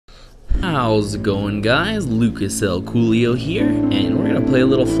How's it going, guys? Lucas L. Coolio here, and we're gonna play a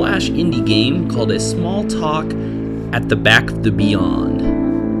little Flash indie game called A Small Talk at the Back of the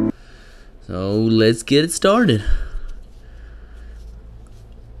Beyond. So let's get it started.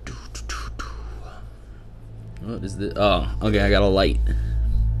 What is this? Oh, okay, I got a light.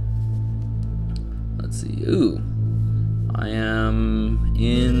 Let's see. Ooh, I am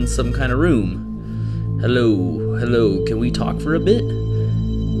in some kind of room. Hello, can we talk for a bit?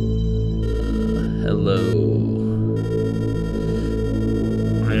 Hello.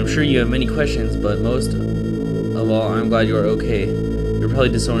 I'm sure you have many questions, but most of all, I'm glad you are okay. You're probably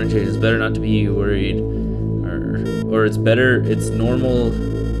disoriented. It's better not to be worried. Or it's normal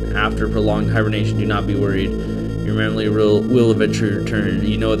after prolonged hibernation. Do not be worried. Your memory will eventually return.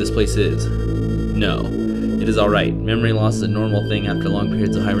 You know what this place is. No. It is alright. Memory loss is a normal thing after long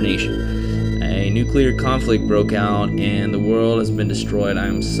periods of hibernation. A nuclear conflict broke out and the world has been destroyed.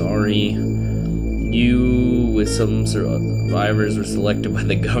 I'm sorry. You, with some survivors, were selected by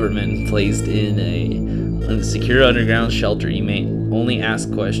the government and placed in a secure underground shelter. You may ask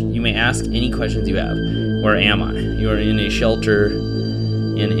any questions you have. Where am I? You are in a shelter,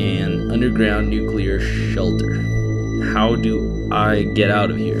 in an underground nuclear shelter. How do I get out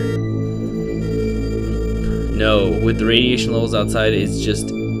of here? No, with the radiation levels outside, it's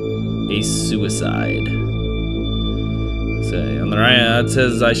just a suicide. On the right, it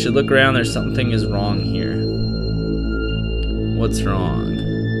says I should look around. There's something is wrong here. What's wrong?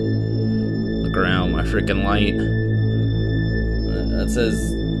 Look around, my freaking light. It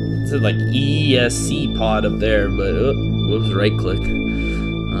says like ESC pod up there, but whoops, right click.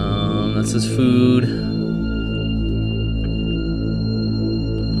 That says food.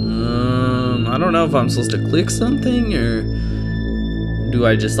 I don't know if I'm supposed to click something or do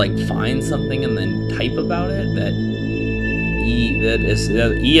I just like find something and then type about it. That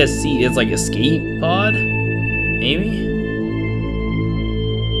ESC is like escape pod, maybe?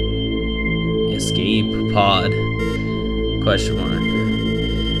 Escape pod, question mark.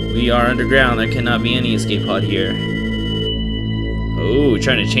 We are underground, there cannot be any escape pod here. Oh,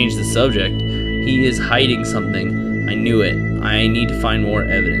 trying to change the subject. He is hiding something. I knew it. I need to find more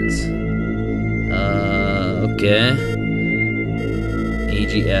evidence. Okay.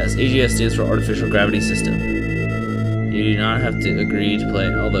 AGS stands for Artificial Gravity System. You do not have to agree to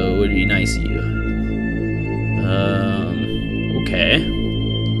play, although it would be nice of you. Okay.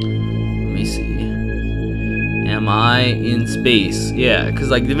 Let me see. Am I in space? Yeah, because,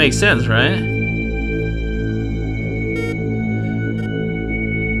 like, it makes sense, right?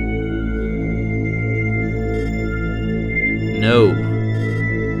 No.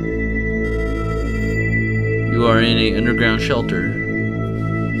 You are in an underground shelter.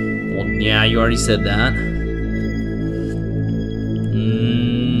 Well, yeah, you already said that.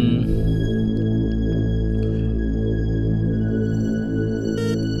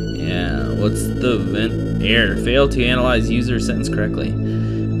 What's the vent error? Fail to analyze user sentence correctly.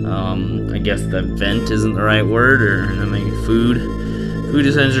 I guess the vent isn't the right word, or I mean food. Food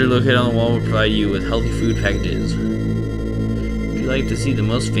dispenser located on the wall will provide you with healthy food packages. Would you like to see the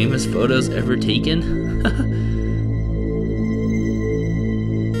most famous photos ever taken?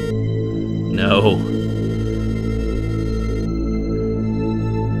 No.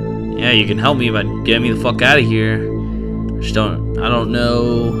 Yeah, you can help me by getting me the fuck out of here. I don't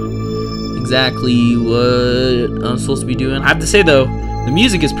know exactly what I'm supposed to be doing. I have to say though, the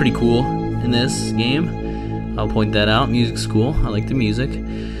music is pretty cool in this game. I'll point that out. Music's cool. I like the music.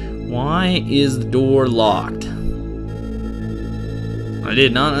 Why is the door locked? I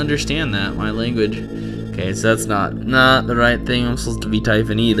did not understand that. My language. Okay, so that's not the right thing I'm supposed to be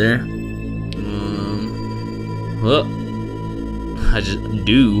typing either. Well, I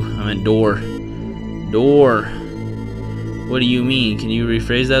meant door. Door. What do you mean? Can you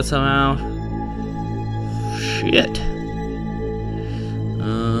rephrase that somehow? Shit.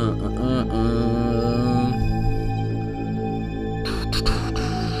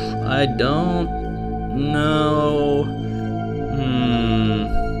 I don't know.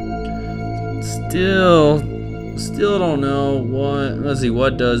 Still don't know what. Let's see.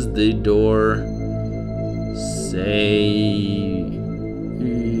 What does the door say?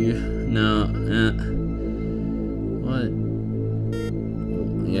 No. What?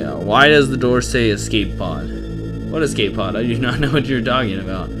 Yeah, why does the door say escape pod? What escape pod? I do not know what you're talking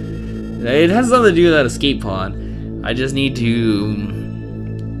about. It has nothing to do with that escape pod. I just need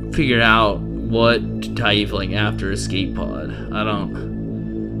to figure out what to type like after escape pod. I don't.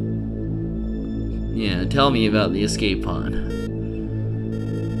 Yeah, tell me about the escape pod.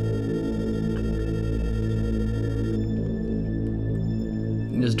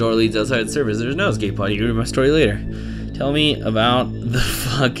 This door leads outside the surface. There's no escape pod. You can read my story later. Tell me about the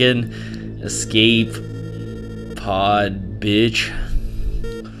fucking escape pod, bitch.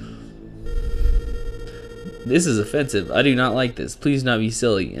 This is offensive. I do not like this. Please do not be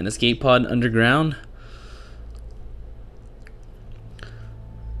silly. An escape pod underground?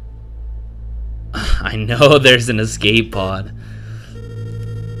 I know there's an escape pod.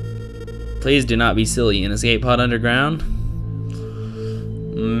 Please do not be silly. An escape pod underground?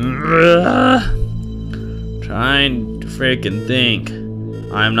 Trying to freaking think.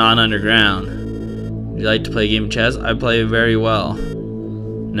 I'm not underground. Would you like to play a game of chess? I play very well.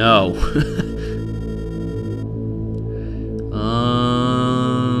 No.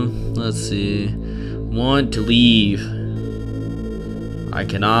 Let's see. Want to leave. I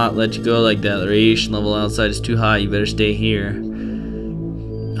cannot let you go like that. The radiation level outside is too high. You better stay here.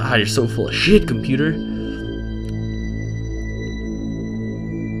 Ah, you're so full of shit, computer.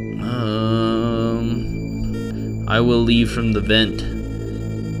 I will leave from the vent.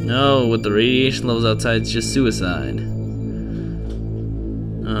 No, with the radiation levels outside, it's just suicide.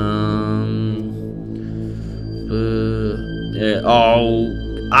 Oh,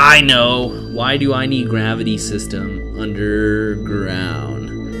 I know. Why do I need gravity system underground?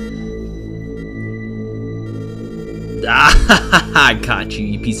 Ah, I caught you,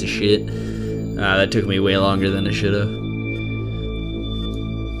 you piece of shit. That took me way longer than it should have.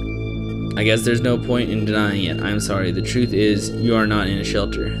 I guess there's no point in denying it. I'm sorry. The truth is, you are not in a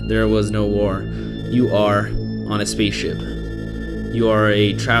shelter. There was no war. You are on a spaceship. You are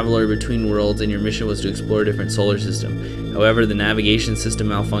a traveler between worlds, and your mission was to explore a different solar system. However, the navigation system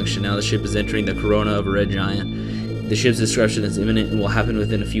malfunctioned. Now the ship is entering the corona of a red giant. The ship's destruction is imminent and will happen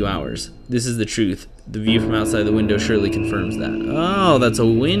within a few hours. This is the truth. The view from outside the window surely confirms that. Oh, that's a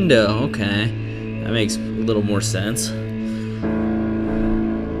window. Okay. That makes a little more sense.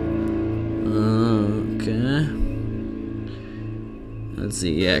 Okay. Let's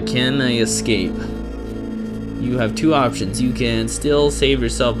see. Yeah, can I escape? You have two options. You can still save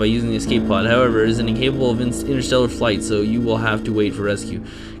yourself by using the escape pod. However, it is incapable of interstellar flight, so you will have to wait for rescue.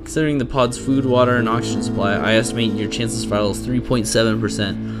 Considering the pod's food, water, and oxygen supply, I estimate your chances of survival is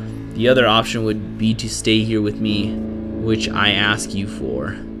 3.7%. The other option would be to stay here with me, which I ask you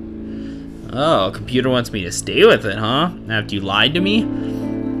for. Oh, computer wants me to stay with it, huh? After you lied to me?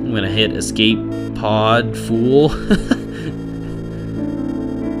 I'm gonna hit escape pod, fool.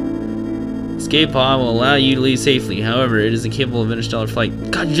 Escape pod will allow you to leave safely. However, it is incapable of interstellar flight.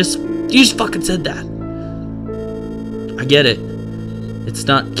 God, you just fucking said that. I get it. It's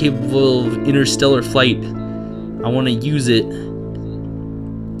not capable of interstellar flight. I want to use it.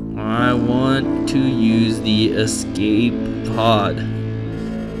 I want to use the escape pod.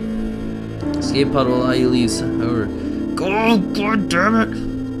 Escape pod will allow you to leave. However, God damn it.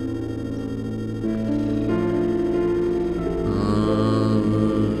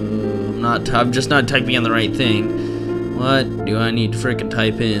 I'm just not typing in the right thing. What do I need to frickin'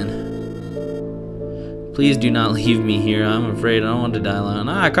 type in? Please do not leave me here. I'm afraid I don't want to die alone.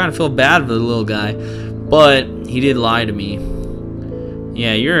 I kind of feel bad for the little guy, but he did lie to me.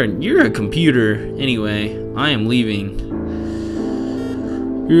 Yeah, you're a computer. Anyway, I am leaving.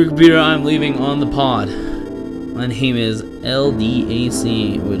 You're a computer. I'm leaving on the pod. My name is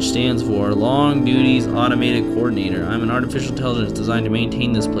LDAC, which stands for Long Duties Automated Coordinator. I'm an artificial intelligence designed to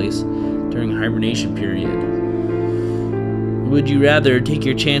maintain this place during hibernation period. Would you rather take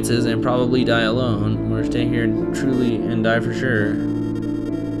your chances and probably die alone, or stay here truly and die for sure?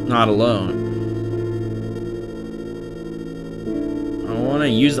 Not alone. I want to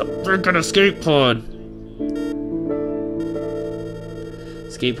use the freaking escape pod.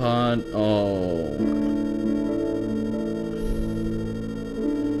 Escape pod. Oh.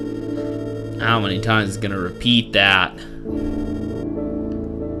 How many times is it gonna repeat that?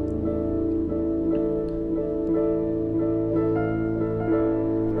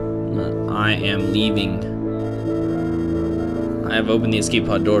 I am leaving. I have opened the escape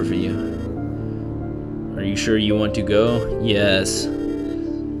pod door for you. Are you sure you want to go? Yes.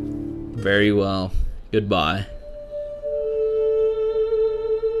 Very well. Goodbye.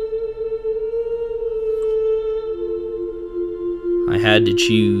 I had to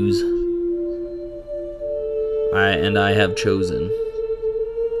choose. And I have chosen.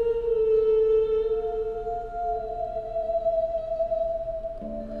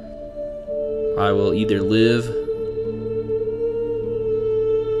 I will either live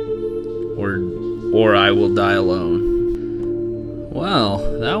or I will die alone. Well,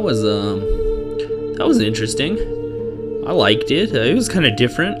 that was interesting. I liked it. It was kind of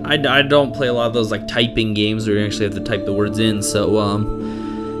different. I don't play a lot of those like typing games where you actually have to type the words in. So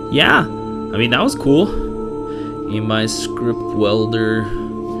yeah, I mean, that was cool. Game by Script Welder.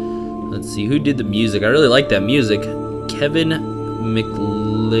 Let's see, who did the music? I really like that music. Kevin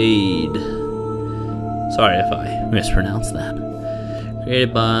McLeod. Sorry if I mispronounced that.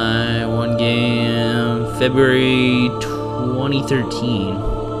 Created by One Game, February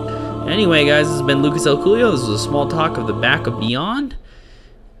 2013. Anyway, guys, this has been Lucas El Coolio. This was a small talk of the back of Beyond.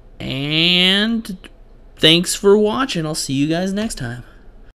 And thanks for watching. I'll see you guys next time.